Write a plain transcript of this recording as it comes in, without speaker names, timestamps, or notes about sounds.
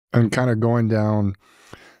And kind of going down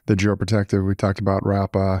the geroprotective, we talked about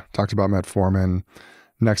RAPA, talked about metformin.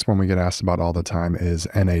 Next one we get asked about all the time is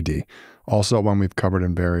NAD. Also one we've covered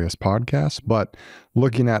in various podcasts, but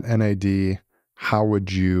looking at NAD, how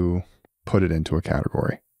would you put it into a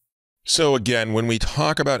category? So again, when we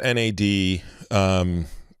talk about NAD,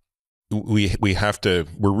 we're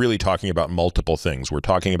really talking about multiple things. We're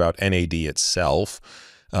talking about NAD itself,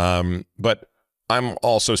 but I'm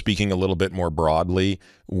also speaking a little bit more broadly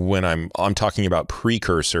when I'm talking about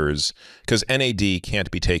precursors, because NAD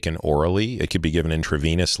can't be taken orally. It could be given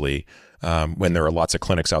intravenously, when there are lots of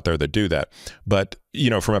clinics out there that do that. But, you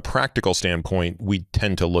know, from a practical standpoint, we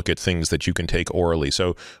tend to look at things that you can take orally.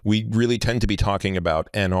 So we really tend to be talking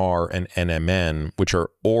about NR and NMN, which are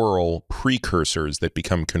oral precursors that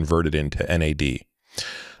become converted into NAD.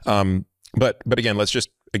 But again, let's just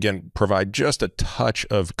provide just a touch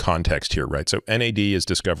of context here, right? So NAD is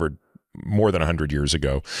discovered more than 100 years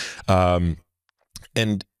ago.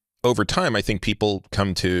 And over time, I think people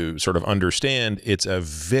come to sort of understand it's a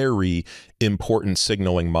very important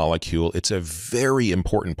signaling molecule. It's a very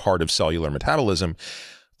important part of cellular metabolism.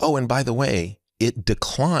 Oh, and by the way, it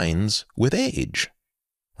declines with age,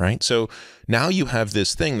 right? So now you have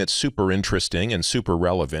this thing that's super interesting and super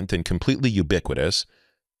relevant and completely ubiquitous.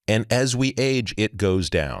 And as we age, it goes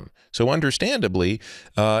down. So understandably,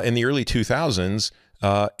 in the early 2000s,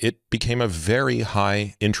 it became a very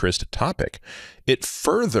high interest topic. It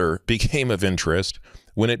further became of interest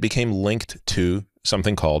when it became linked to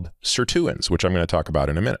something called sirtuins, which I'm going to talk about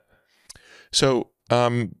in a minute. So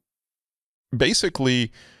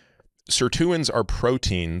basically, sirtuins are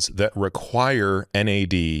proteins that require NAD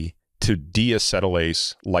to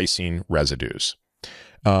deacetylase lysine residues.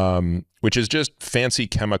 Which is just fancy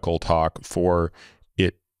chemical talk for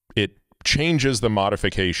it changes the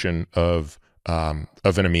modification of an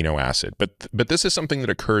amino acid. But this is something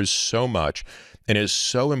that occurs so much and is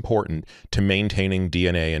so important to maintaining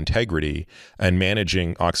DNA integrity and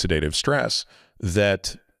managing oxidative stress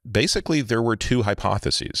that basically there were two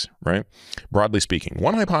hypotheses, right? Broadly speaking,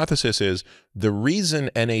 one hypothesis is the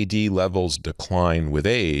reason NAD levels decline with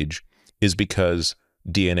age is because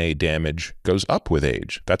DNA damage goes up with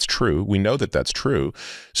age. That's true. We know that that's true.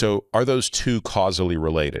 So are those two causally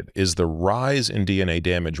related? Is the rise in DNA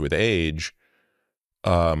damage with age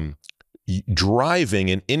driving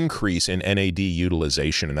an increase in NAD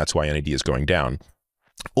utilization, and that's why NAD is going down?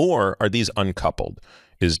 Or are these uncoupled?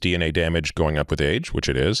 Is DNA damage going up with age, which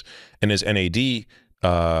it is, and is NAD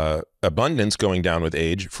abundance going down with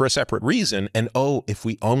age for a separate reason? And oh, if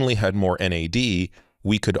we only had more NAD,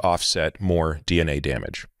 we could offset more DNA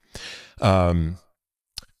damage. I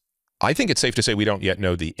think it's safe to say we don't yet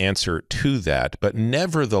know the answer to that, but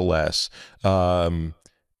nevertheless, I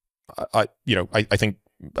think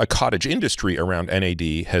a cottage industry around NAD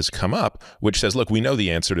has come up, which says, look, we know the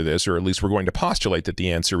answer to this, or at least we're going to postulate that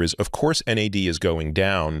the answer is, of course, NAD is going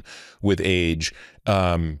down with age,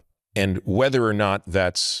 and whether or not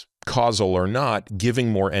that's causal or not, giving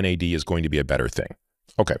more NAD is going to be a better thing.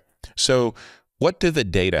 Okay, so what do the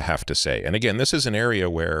data have to say? And again, this is an area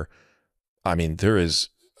where, I mean, there is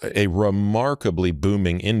a remarkably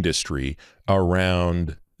booming industry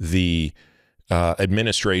around the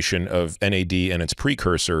administration of NAD and its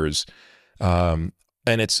precursors. And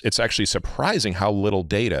it's actually surprising how little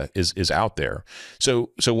data is out there. So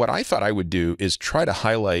what I thought I would do is try to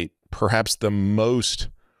highlight perhaps the most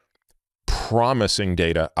promising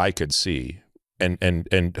data I could see.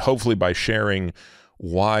 And hopefully by sharing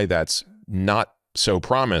why that's not so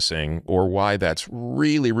promising or why that's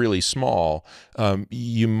really, really small,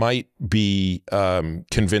 you might be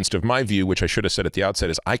convinced of my view, which I should have said at the outset,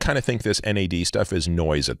 is I kind of think this NAD stuff is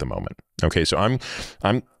noise at the moment. Okay, so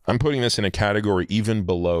I'm putting this in a category even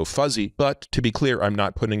below fuzzy, but to be clear, I'm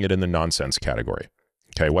not putting it in the nonsense category.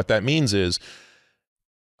 Okay, what that means is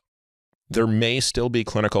there may still be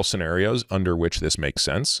clinical scenarios under which this makes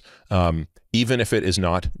sense, even if it is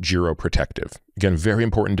not geroprotective. Again, very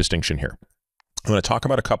important distinction here. I'm going to talk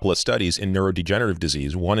about a couple of studies in neurodegenerative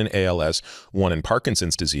disease, one in ALS, one in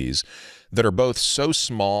Parkinson's disease, that are both so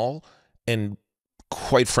small and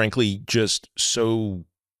quite frankly, just so,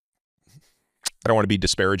 I don't want to be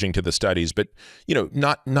disparaging to the studies, but, you know,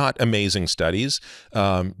 not amazing studies,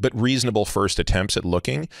 but reasonable first attempts at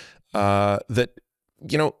looking, that,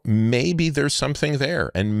 you know, maybe there's something there,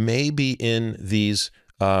 and maybe in these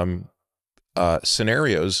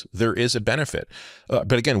scenarios, there is a benefit.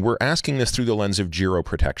 But again, we're asking this through the lens of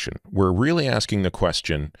geroprotection. We're really asking the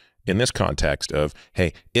question in this context of,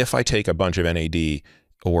 hey, if I take a bunch of NAD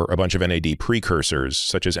or a bunch of NAD precursors,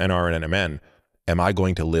 such as NR and NMN, am I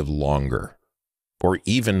going to live longer? or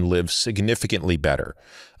even live significantly better?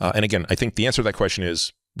 And again, I think the answer to that question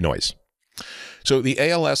is noise. So the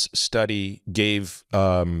ALS study gave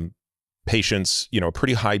patients, a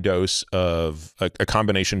pretty high dose of a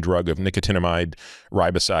combination drug of nicotinamide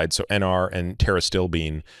riboside, so NR and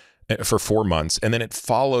pterostilbene, for 4 months. And then it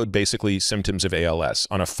followed basically symptoms of ALS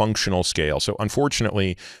on a functional scale. So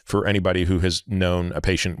unfortunately, for anybody who has known a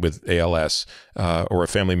patient with ALS or a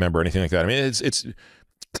family member or anything like that, I mean, it's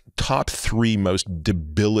top 3 most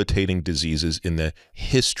debilitating diseases in the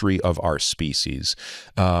history of our species.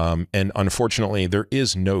 And unfortunately, there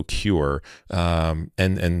is no cure. And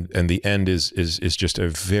the end is just a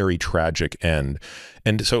very tragic end.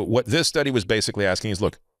 And so what this study was basically asking is,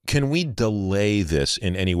 look, can we delay this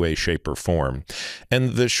in any way, shape, or form?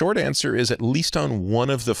 And the short answer is, at least on one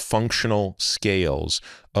of the functional scales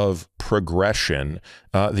of progression,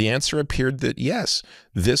 the answer appeared that yes,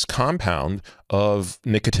 this compound of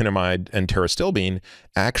nicotinamide and pterostilbene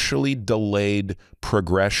actually delayed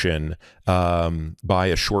progression by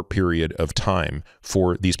a short period of time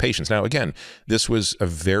for these patients. Now, again, this was a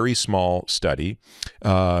very small study.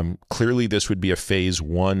 Clearly, this would be a phase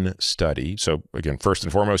 1 study. So again, first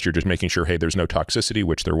and foremost, you're just making sure, hey, there's no toxicity,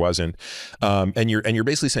 which there wasn't. And you're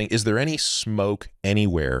basically saying, is there any smoke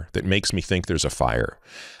anywhere that makes me think there's a fire?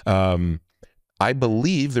 I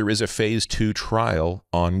believe there is a phase 2 trial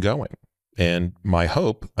ongoing. And my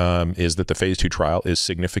hope is that the phase 2 trial is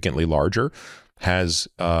significantly larger, has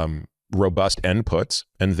robust inputs,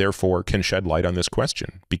 and therefore can shed light on this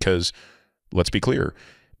question. Because let's be clear,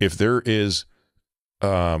 if there is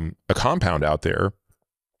a compound out there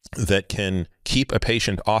that can keep a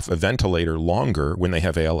patient off a ventilator longer when they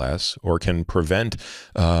have ALS, or can prevent,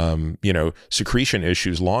 secretion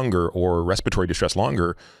issues longer or respiratory distress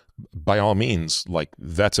longer, by all means, like,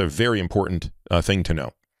 that's a very important thing to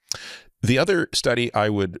know. The other study I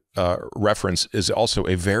would reference is also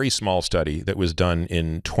a very small study that was done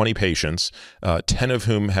in 20 patients, 10 of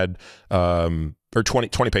whom had, or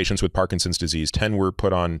 20 patients with Parkinson's disease. 10 were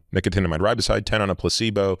put on nicotinamide riboside, 10 on a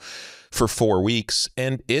placebo for 4 weeks.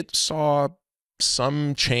 And it saw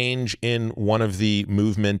some change in one of the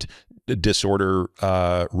movement disorder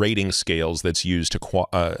rating scales that's used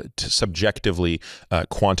to subjectively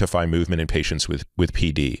quantify movement in patients with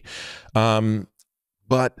PD.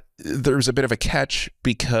 But there's a bit of a catch,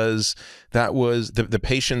 because that was the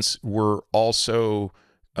patients were also,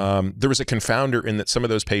 there was a confounder in that some of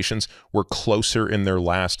those patients were closer in their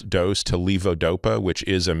last dose to levodopa, which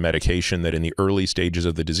is a medication that in the early stages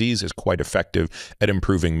of the disease is quite effective at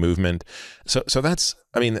improving movement. So that's,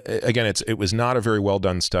 I mean, again, it was not a very well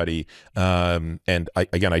done study. And I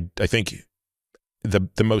think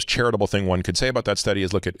the most charitable thing one could say about that study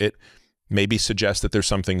is, look, at it maybe suggest that there's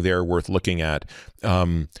something there worth looking at.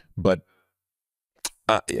 But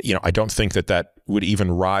I don't think that would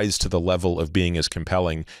even rise to the level of being as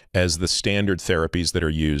compelling as the standard therapies that are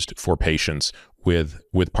used for patients with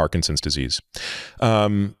Parkinson's disease.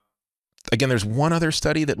 Again, there's one other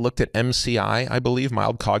study that looked at MCI, I believe,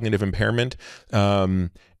 mild cognitive impairment,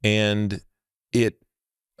 and it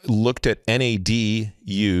looked at NAD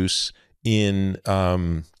use in,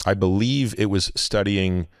 I believe it was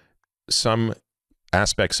studying some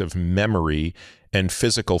aspects of memory and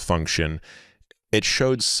physical function. It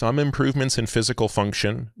showed some improvements in physical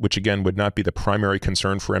function, which again would not be the primary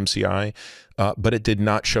concern for MCI, but it did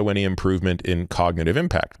not show any improvement in cognitive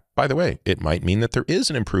impact. By the way, it might mean that there is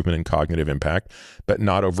an improvement in cognitive impact, but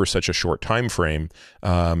not over such a short time frame,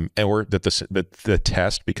 or that the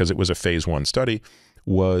test, because it was a phase 1 study,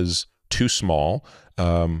 was too small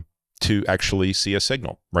to actually see a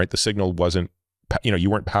signal, right? The signal wasn't, you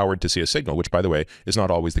weren't powered to see a signal, which, by the way, is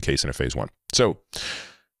not always the case in a phase 1. So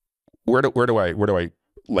where do I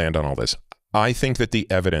land on all this? I think that the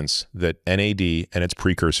evidence that NAD and its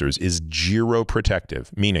precursors is geroprotective,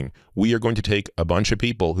 meaning we are going to take a bunch of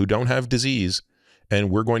people who don't have disease and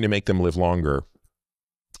we're going to make them live longer.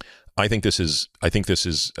 I think this is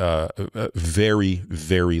a very,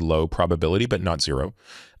 very low probability, but not zero.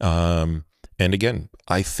 And again,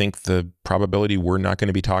 I think the probability we're not going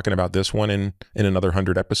to be talking about this one in another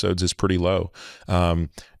 100 episodes is pretty low. In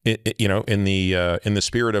the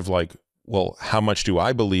spirit of like, well, how much do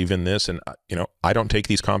I believe in this? And I don't take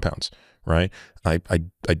these compounds, right? I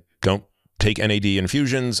don't take NAD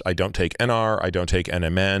infusions. I don't take NR. I don't take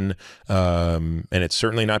NMN. And it's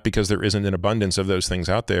certainly not because there isn't an abundance of those things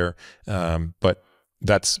out there. But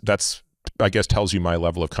that's I guess tells you my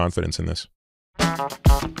level of confidence in this.